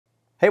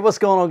Hey, what's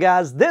going on,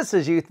 guys? This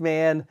is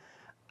Youthman.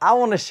 I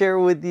want to share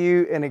with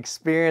you an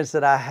experience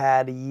that I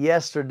had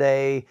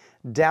yesterday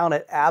down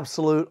at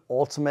Absolute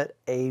Ultimate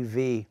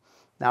AV.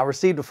 Now, I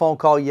received a phone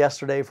call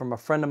yesterday from a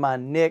friend of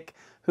mine, Nick,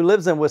 who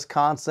lives in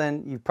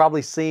Wisconsin. You've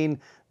probably seen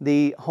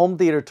the home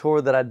theater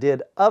tour that I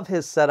did of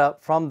his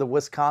setup from the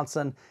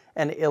Wisconsin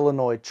and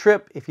Illinois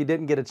trip. If you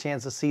didn't get a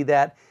chance to see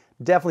that,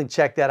 definitely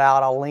check that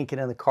out. I'll link it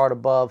in the card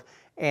above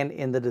and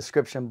in the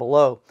description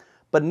below.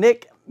 But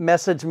Nick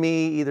messaged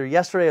me either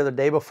yesterday or the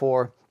day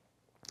before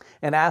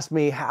and asked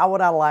me how would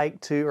I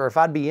like to, or if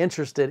I'd be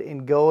interested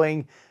in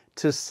going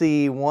to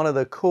see one of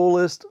the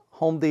coolest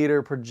home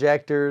theater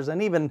projectors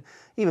and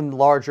even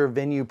larger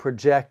venue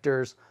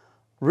projectors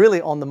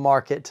really on the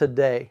market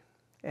today.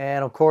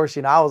 And of course,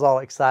 I was all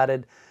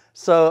excited.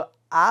 So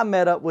I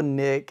met up with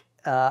Nick.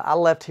 I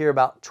left here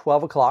about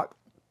 12 o'clock,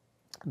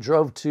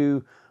 drove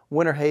to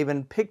Winter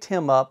Haven, picked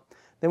him up.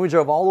 Then we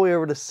drove all the way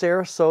over to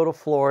Sarasota,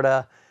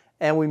 Florida,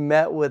 and we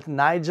met with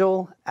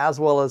Nigel as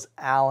well as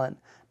Alan.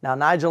 Now,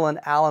 Nigel and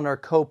Alan are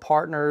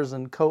co-partners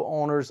and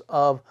co-owners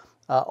of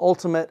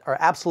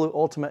Absolute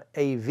Ultimate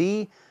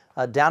AV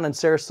down in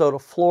Sarasota,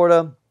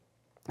 Florida.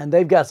 And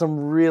they've got some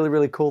really,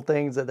 really cool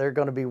things that they're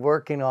going to be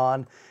working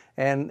on.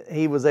 And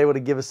he was able to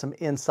give us some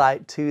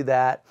insight to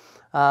that.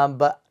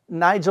 But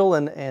Nigel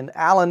and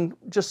Alan,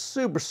 just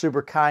super,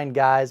 super kind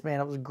guys.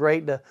 Man, it was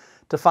great to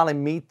finally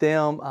meet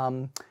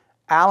them.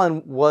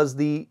 Alan was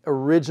the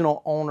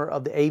original owner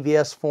of the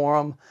AVS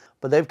Forum,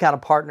 but they've kind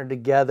of partnered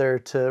together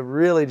to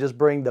really just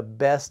bring the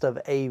best of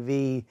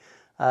AV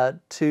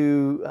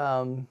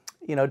to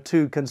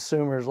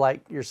consumers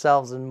like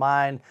yourselves and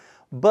mine,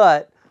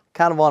 but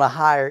kind of on a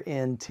higher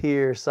end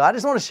tier. So I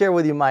just want to share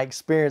with you my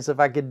experience,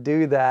 if I could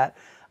do that,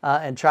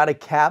 and try to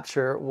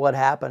capture what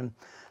happened.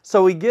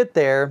 So we get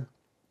there,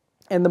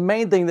 and the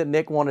main thing that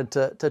Nick wanted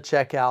to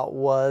check out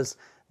was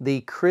the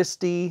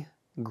Christie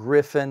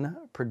Griffyn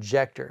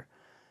projector.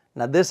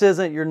 Now, this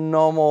isn't your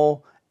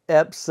normal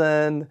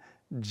Epson,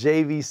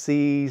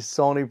 JVC,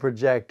 Sony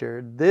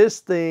projector. This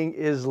thing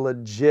is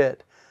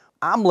legit.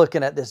 I'm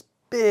looking at this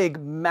big,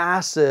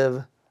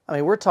 massive,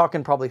 we're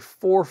talking probably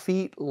 4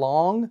 feet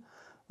long,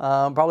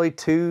 probably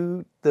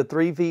 2 to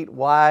 3 feet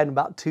wide,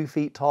 about 2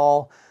 feet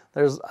tall.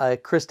 There's a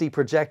Christie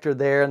projector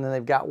there, and then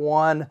they've got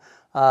one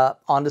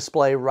on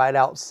display right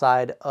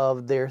outside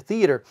of their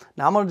theater.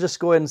 Now, I'm going to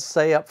just go ahead and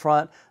say up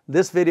front,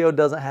 this video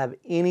doesn't have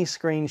any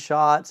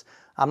screenshots.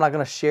 I'm not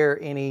going to share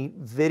any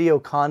video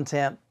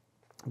content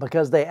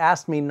because they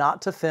asked me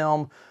not to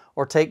film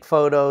or take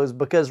photos,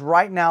 because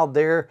right now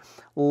they're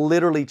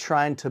literally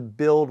trying to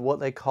build what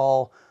they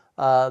call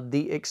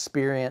the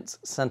Experience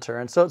Center.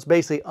 And so it's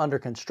basically under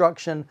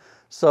construction.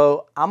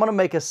 So I'm going to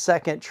make a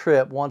second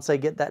trip once they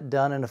get that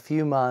done in a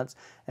few months,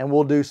 and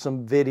we'll do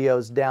some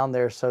videos down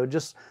there. So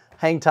just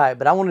hang tight.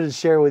 But I wanted to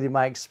share with you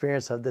my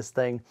experience of this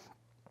thing.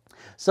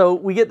 So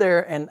we get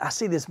there and I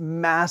see this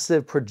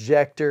massive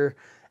projector,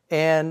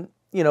 and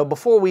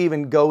before we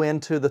even go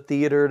into the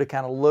theater to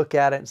kind of look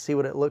at it and see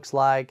what it looks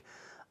like,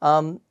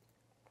 I'm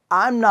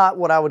not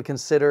what I would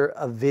consider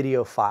a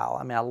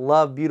videophile. I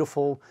love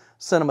beautiful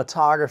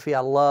cinematography. I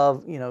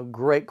love,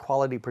 great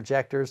quality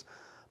projectors.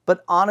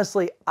 But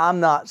honestly, I'm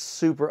not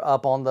super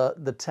up on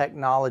the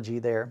technology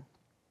there.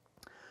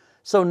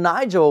 So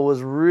Nigel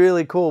was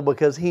really cool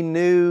because he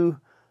knew,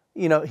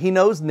 he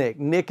knows Nick.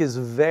 Nick is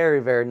very,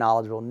 very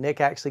knowledgeable.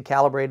 Nick actually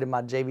calibrated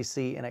my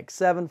JVC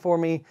NX7 for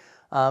me.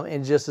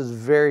 And just is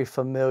very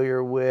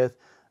familiar with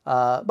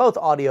both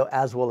audio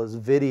as well as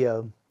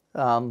video.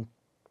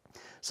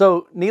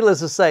 So needless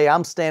to say,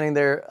 I'm standing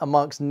there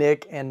amongst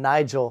Nick and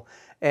Nigel,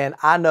 and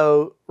I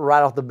know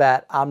right off the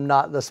bat I'm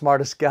not the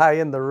smartest guy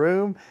in the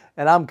room,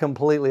 and I'm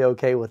completely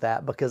okay with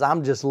that because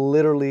I'm just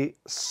literally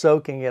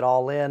soaking it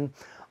all in,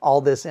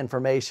 all this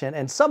information.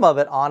 And some of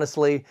it,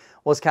 honestly,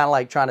 was kind of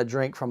like trying to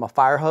drink from a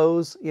fire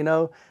hose,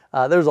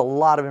 There's a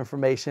lot of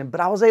information, but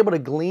I was able to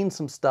glean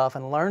some stuff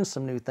and learn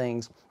some new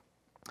things.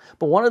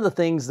 But one of the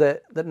things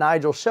that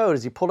Nigel showed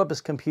is he pulled up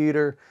his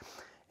computer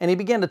and he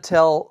began to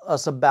tell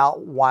us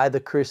about why the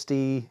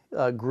Christie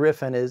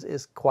Griffin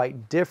is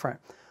quite different.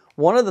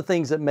 One of the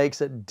things that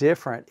makes it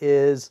different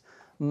is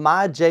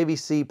my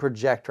JVC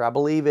projector. I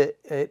believe it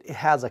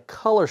has a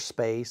color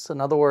space.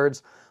 In other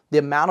words, the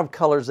amount of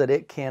colors that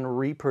it can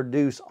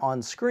reproduce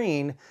on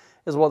screen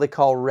is what they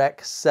call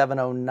Rec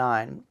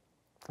 709.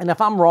 And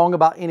if I'm wrong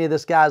about any of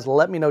this, guys,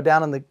 let me know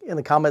down in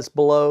the comments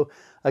below.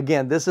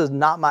 Again, this is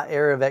not my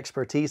area of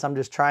expertise. I'm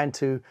just trying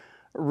to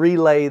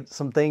relay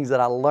some things that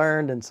I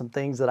learned and some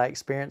things that I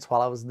experienced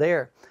while I was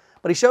there.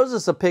 But he shows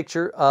us a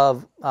picture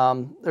of,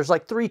 there's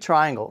like 3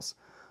 triangles.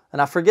 And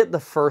I forget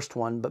the first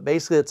one, but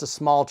basically it's a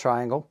small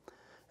triangle.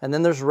 And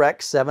then there's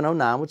Rec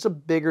 709, which is a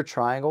bigger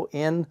triangle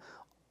in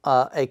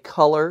a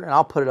color. And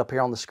I'll put it up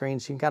here on the screen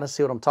so you can kind of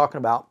see what I'm talking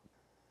about.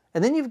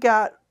 And then you've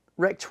got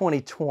Rec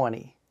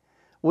 2020,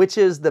 which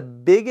is the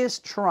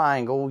biggest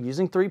triangle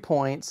using 3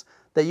 points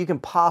that you can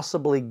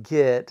possibly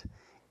get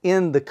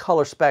in the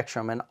color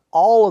spectrum. And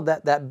all of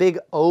that big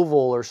oval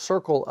or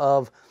circle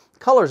of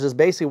colors is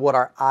basically what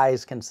our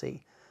eyes can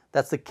see.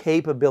 That's the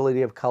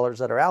capability of colors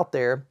that are out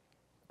there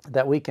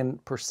that we can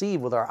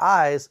perceive with our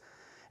eyes.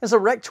 And so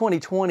Rec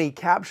 2020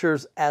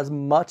 captures as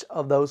much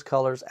of those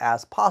colors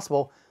as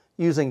possible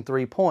using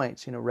 3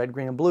 points, you know, red,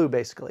 green, and blue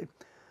basically.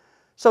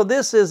 So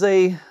this is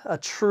a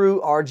true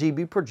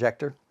RGB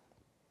projector,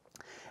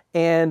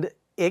 and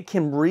it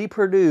can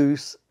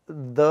reproduce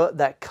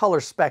that color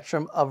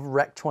spectrum of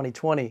Rec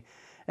 2020.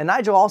 And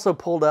Nigel also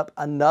pulled up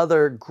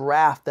another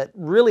graph that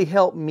really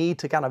helped me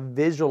to kind of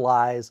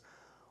visualize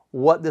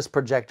what this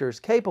projector is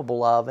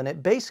capable of. And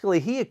it basically,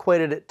 he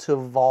equated it to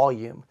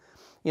volume.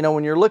 You know,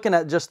 when you're looking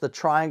at just the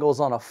triangles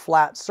on a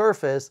flat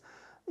surface,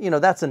 you know,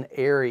 that's an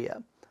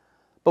area.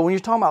 But when you're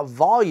talking about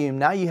volume,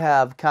 now you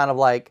have kind of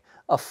like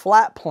a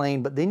flat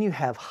plane, but then you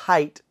have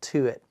height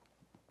to it.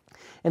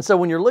 And so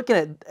when you're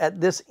looking at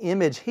this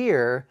image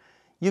here,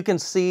 you can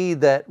see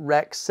that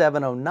Rec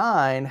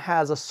 709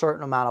 has a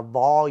certain amount of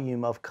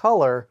volume of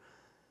color.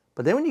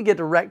 But then when you get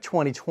to Rec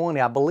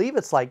 2020, I believe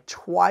it's like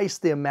twice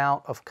the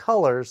amount of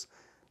colors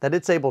that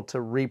it's able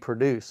to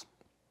reproduce.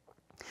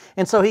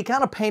 And so he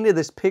kind of painted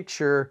this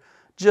picture,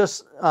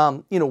 just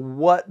you know,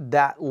 what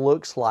that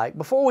looks like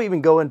before we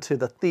even go into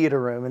the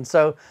theater room. And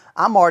so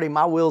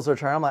my wheels are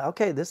turning. I'm like,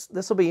 okay, this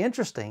will be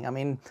interesting. I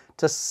mean,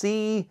 to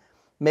see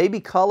maybe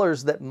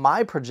colors that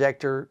my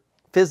projector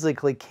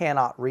physically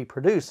cannot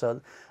reproduce.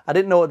 So I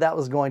didn't know what that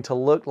was going to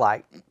look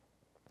like.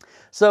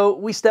 So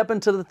we step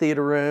into the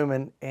theater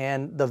room,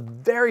 and the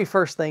very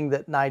first thing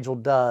that Nigel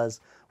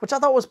does, which I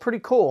thought was pretty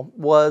cool,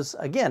 was,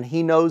 again,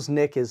 he knows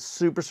Nick is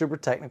super, super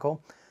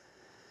technical.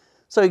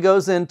 So he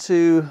goes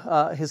into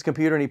his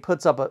computer and he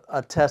puts up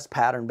a test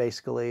pattern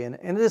basically.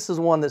 And this is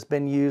one that's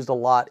been used a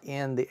lot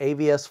in the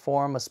AVS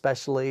forum,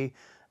 especially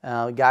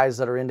guys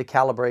that are into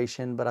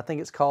calibration, but I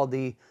think it's called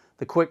the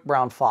Quick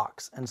Brown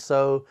Fox. And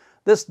so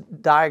this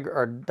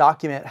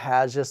document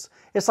has just,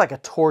 it's like a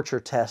torture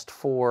test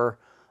for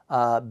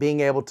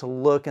being able to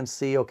look and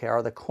see, okay,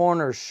 are the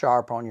corners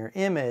sharp on your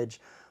image?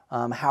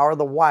 How are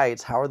the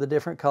whites? How are the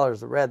different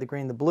colors, the red, the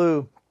green, the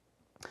blue?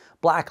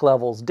 Black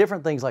levels,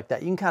 different things like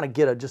that. You can kind of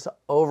get just an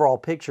overall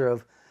picture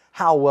of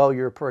how well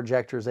your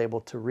projector is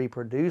able to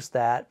reproduce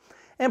that.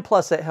 And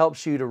plus it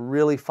helps you to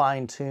really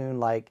fine tune,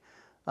 like,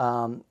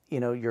 you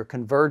know, your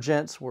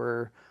convergence,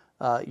 where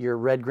your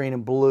red, green,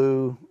 and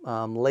blue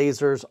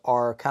lasers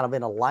are kind of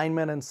in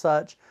alignment and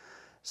such.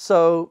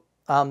 So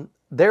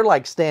they're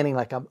like standing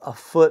like a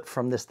foot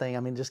from this thing. I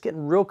mean, just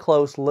getting real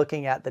close,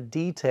 looking at the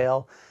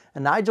detail.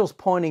 And Nigel's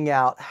pointing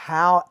out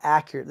how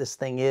accurate this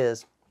thing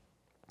is.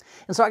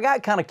 And so I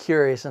got kind of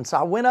curious, and so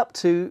I went up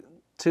to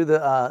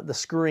the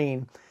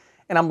screen,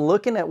 and I'm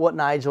looking at what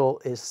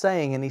Nigel is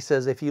saying, and he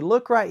says, if you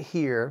look right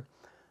here,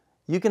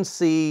 you can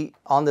see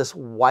on this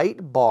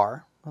white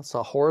bar, that's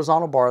a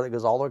horizontal bar that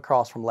goes all the way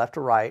across from left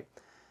to right.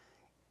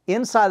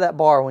 Inside that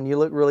bar, when you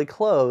look really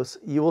close,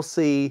 you will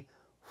see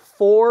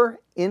 4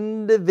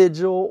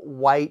 individual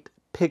white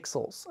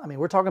pixels. I mean,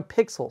 we're talking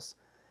pixels.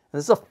 And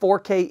this is a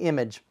 4K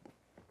image.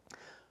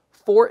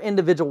 4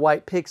 individual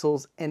white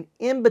pixels, and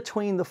in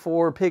between the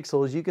 4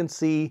 pixels you can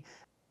see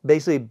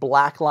basically a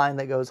black line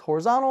that goes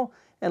horizontal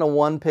and a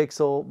 1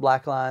 pixel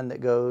black line that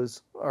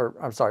goes, or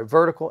I'm sorry,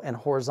 vertical and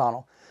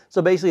horizontal.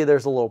 So basically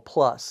there's a little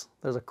plus,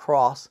 there's a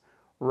cross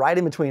right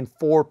in between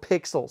 4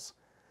 pixels.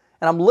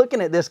 And I'm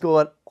looking at this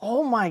going,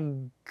 oh my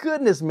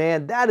goodness,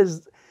 man, that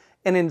is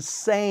an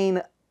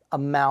insane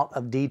amount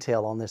of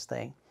detail on this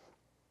thing.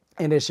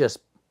 And it's just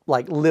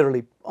like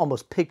literally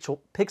almost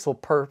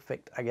pixel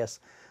perfect, I guess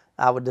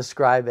I would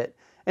describe it.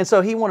 And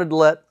so he wanted to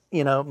let,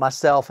 you know,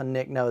 myself and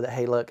Nick know that,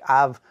 hey, look,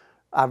 I've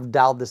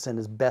dialed this in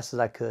as best as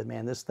I could,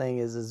 man. This thing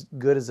is as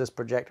good as this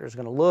projector is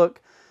going to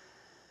look.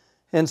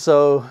 And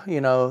so,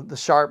 you know, the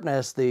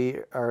sharpness,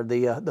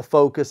 the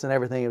focus and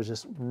everything, it was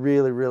just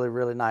really, really,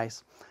 really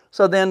nice.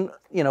 So then,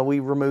 you know, we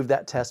removed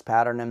that test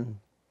pattern,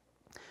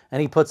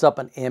 and he puts up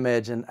an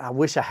image, and I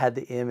wish I had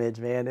the image,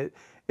 man.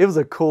 It was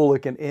a cool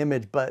looking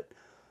image, but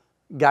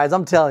guys,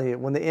 I'm telling you,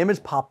 when the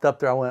image popped up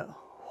there, I went,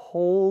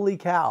 holy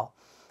cow.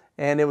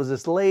 And it was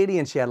this lady,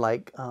 and she had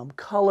like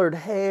colored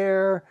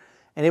hair,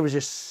 and it was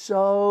just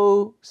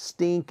so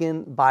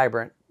stinking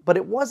vibrant. But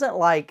it wasn't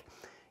like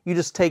you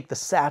just take the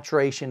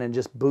saturation and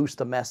just boost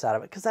the mess out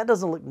of it, because that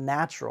doesn't look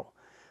natural.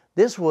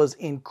 This was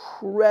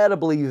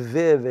incredibly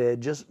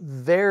vivid, just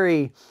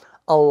very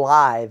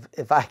alive,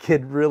 if I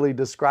could really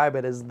describe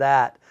it as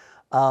that.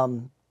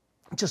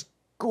 Just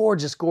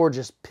gorgeous,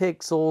 gorgeous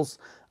pixels.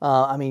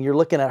 I mean, you're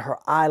looking at her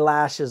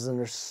eyelashes, and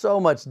there's so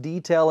much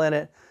detail in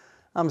it.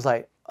 I was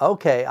like,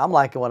 okay, I'm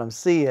liking what I'm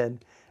seeing.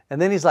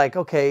 And then he's like,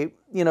 okay,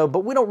 you know,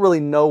 but we don't really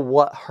know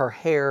what her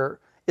hair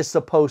is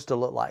supposed to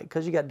look like,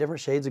 because you got different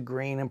shades of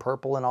green and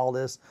purple and all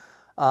this.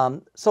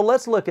 So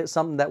let's look at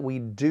something that we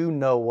do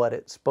know what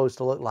it's supposed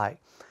to look like.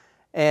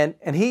 And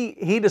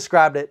he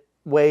described it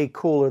way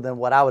cooler than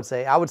what I would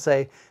say. I would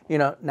say, you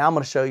know, now I'm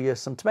going to show you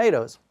some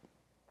tomatoes.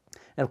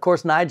 And of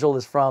course, Nigel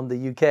is from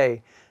the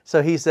UK.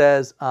 So he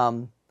says,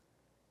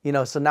 you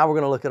know, so now we're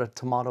going to look at a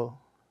tomato.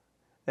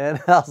 And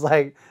I was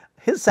like,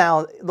 his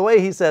sound, the way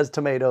he says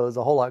tomato is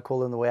a whole lot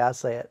cooler than the way I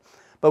say it.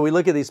 But we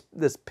look at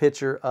this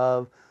picture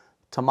of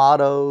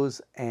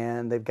tomatoes,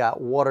 and they've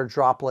got water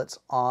droplets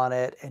on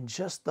it, and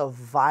just the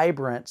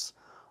vibrance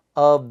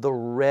of the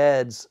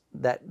reds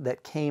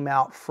that came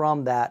out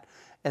from that.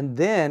 And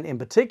then in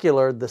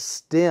particular, the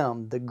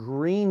stem, the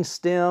green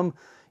stem,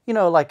 you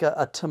know, like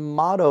a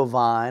tomato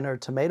vine or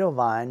tomato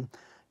vine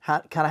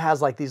kind of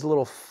has like these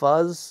little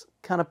fuzz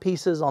kind of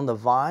pieces on the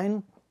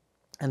vine.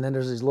 And then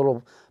there's these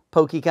little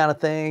pokey kind of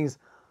things.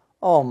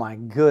 Oh my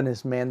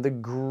goodness, man. The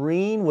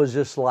green was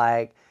just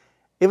like,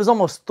 it was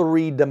almost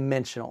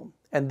three-dimensional.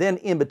 And then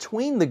in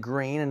between the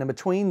green and in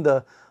between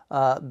the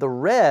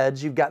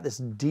reds, you've got this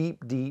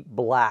deep, deep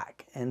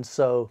black. And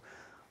so,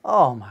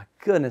 oh my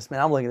goodness,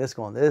 man, I'm looking at this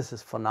going, this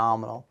is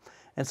phenomenal.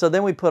 And so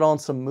then we put on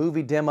some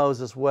movie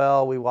demos as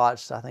well. We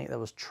watched, I think that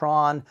was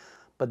Tron,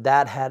 but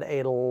that had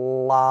a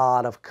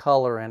lot of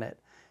color in it.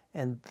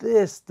 And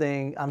this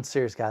thing, I'm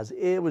serious, guys,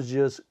 it was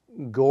just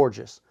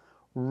gorgeous.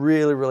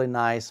 Really, really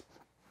nice.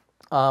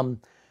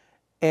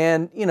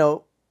 And, you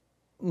know,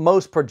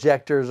 most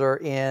projectors are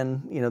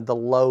in, you know, the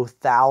low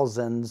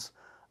thousands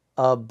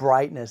of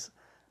brightness.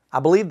 I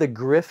believe the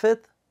Griffin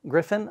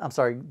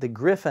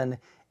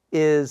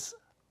is,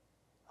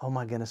 oh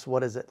my goodness,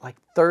 what is it? Like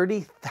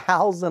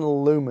 30,000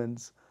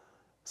 lumens.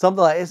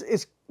 Something like,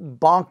 it's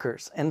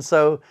bonkers. And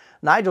so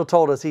Nigel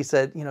told us, he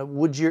said, you know,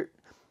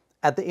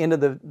 at the end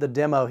of the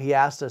demo, he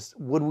asked us,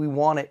 would we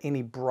want it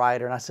any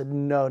brighter? And I said,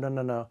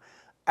 no,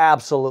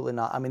 absolutely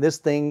not. I mean, this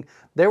thing,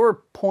 there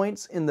were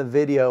points in the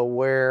video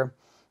where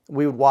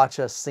we would watch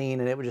a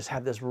scene and it would just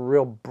have this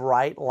real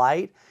bright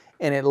light.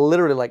 And it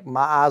literally, like,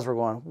 my eyes were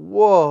going,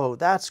 whoa,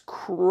 that's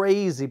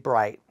crazy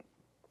bright.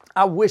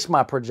 I wish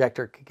my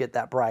projector could get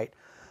that bright.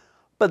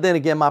 But then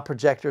again, my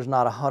projector is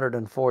not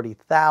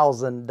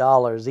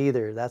 $140,000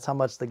 either. That's how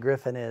much the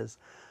Griffin is.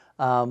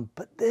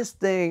 But this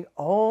thing,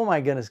 oh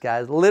my goodness,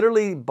 guys,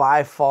 literally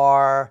by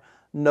far,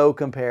 no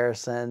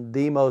comparison,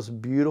 the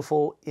most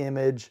beautiful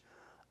image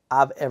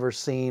I've ever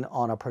seen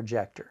on a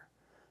projector.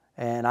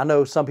 And I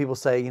know some people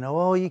say, you know,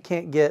 oh, you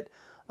can't get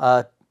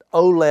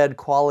OLED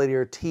quality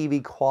or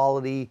TV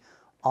quality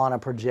on a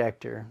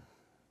projector.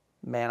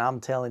 Man, I'm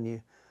telling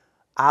you,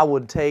 I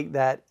would take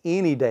that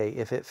any day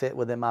if it fit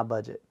within my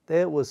budget.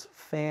 It was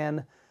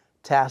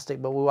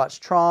fantastic. But we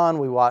watched Tron,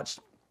 we watched,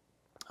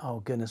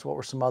 oh goodness, what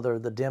were some other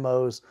the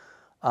demos?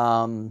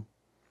 Frozen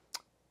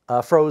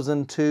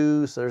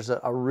 2. So there's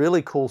a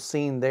really cool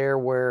scene there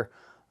where,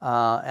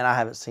 and I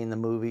haven't seen the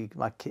movie.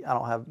 I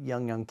don't have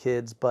young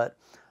kids, but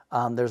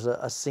there's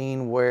a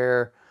scene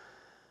where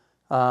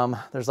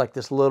there's like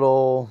this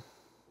little,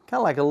 kind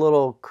of like a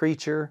little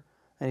creature,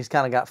 and he's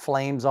kind of got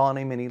flames on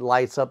him, and he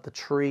lights up the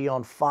tree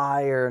on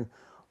fire. And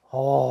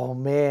oh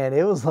man,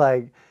 it was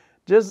like,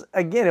 just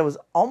again, it was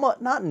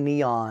almost not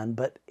neon,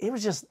 but it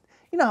was just,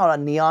 you know how a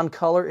neon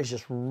color is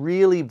just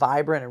really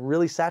vibrant and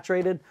really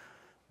saturated?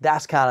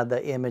 That's kind of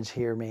the image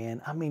here,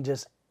 man. I mean,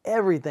 just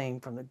everything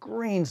from the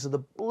greens to the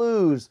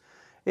blues.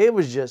 It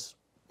was just,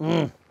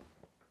 Can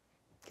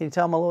you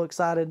tell I'm a little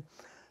excited?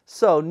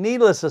 So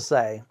needless to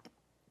say,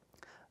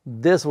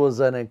 this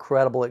was an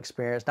incredible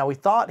experience. Now, we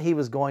thought he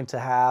was going to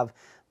have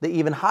the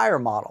even higher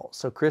model.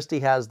 So Christie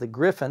has the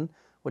Griffin,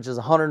 which is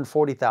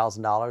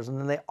 $140,000. And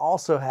then they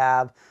also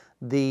have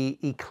the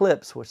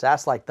Eclipse, which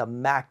that's like the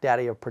Mac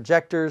Daddy of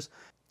projectors.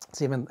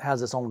 It even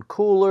has its own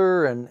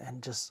cooler and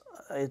just,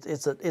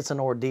 it's an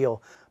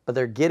ordeal. But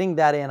they're getting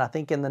that in, I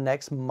think, in the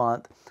next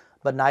month.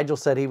 But Nigel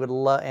said he would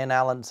love, and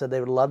Alan said they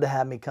would love to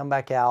have me come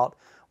back out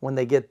when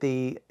they get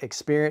the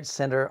Experience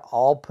Center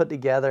all put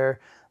together.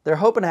 They're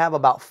hoping to have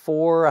about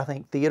 4, I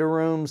think, theater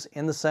rooms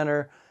in the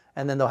center,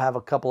 and then they'll have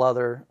a couple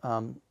other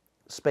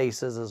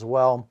spaces as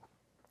well.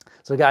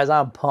 So guys,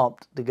 I'm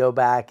pumped to go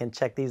back and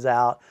check these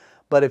out.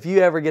 But if you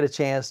ever get a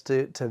chance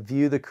to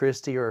view the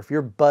Christie, or if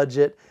your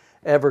budget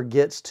ever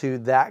gets to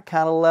that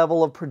kind of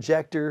level of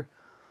projector,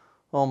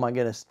 oh my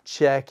goodness,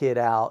 check it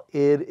out.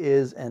 It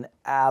is an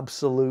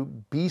absolute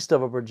beast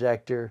of a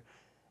projector,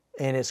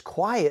 and it's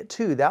quiet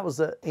too. That was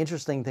the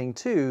interesting thing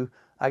too.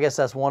 I guess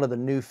that's one of the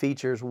new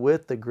features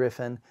with the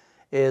Griffin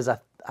is I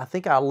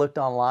think I looked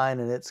online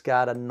and it's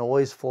got a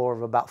noise floor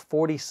of about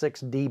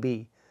 46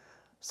 dB.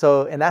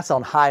 So, and that's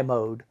on high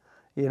mode,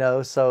 you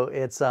know, so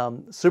it's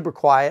super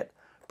quiet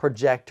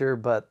projector,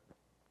 but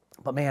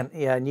man,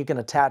 yeah, and you can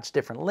attach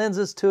different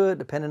lenses to it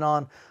depending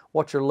on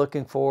what you're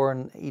looking for,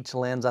 and each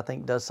lens I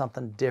think does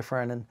something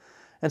different.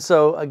 And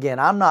so again,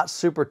 I'm not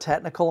super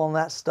technical on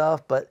that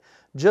stuff, but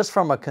just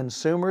from a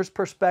consumer's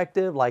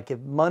perspective, like if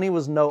money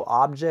was no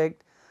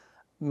object,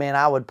 man,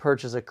 I would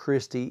purchase a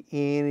Christie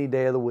any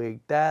day of the week.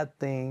 That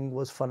thing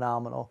was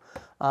phenomenal.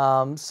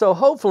 So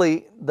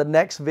hopefully the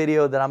next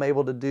video that I'm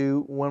able to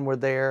do when we're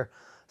there,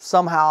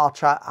 somehow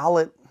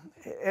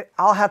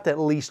I'll have to at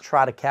least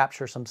try to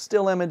capture some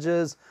still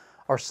images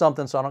or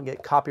something so I don't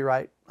get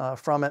copyright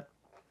from it.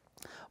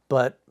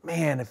 But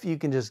man, if you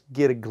can just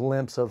get a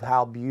glimpse of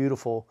how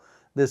beautiful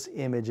this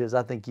image is,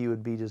 I think you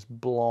would be just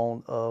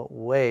blown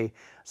away.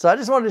 So I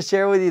just wanted to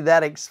share with you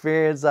that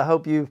experience. I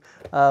hope you've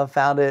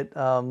found it,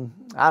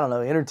 I don't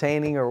know,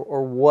 entertaining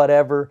or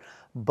whatever.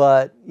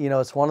 But, you know,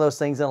 it's one of those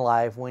things in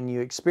life when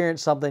you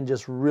experience something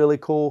just really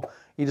cool,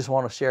 you just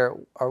want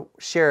to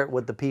share it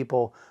with the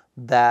people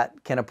that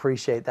can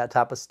appreciate that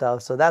type of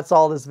stuff. So that's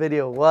all this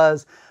video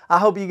was. I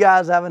hope you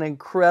guys have an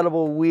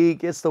incredible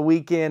week. It's the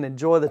weekend.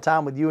 Enjoy the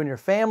time with you and your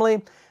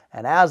family.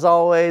 And as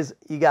always,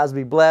 you guys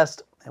be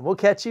blessed, and we'll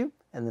catch you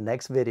in the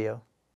next video.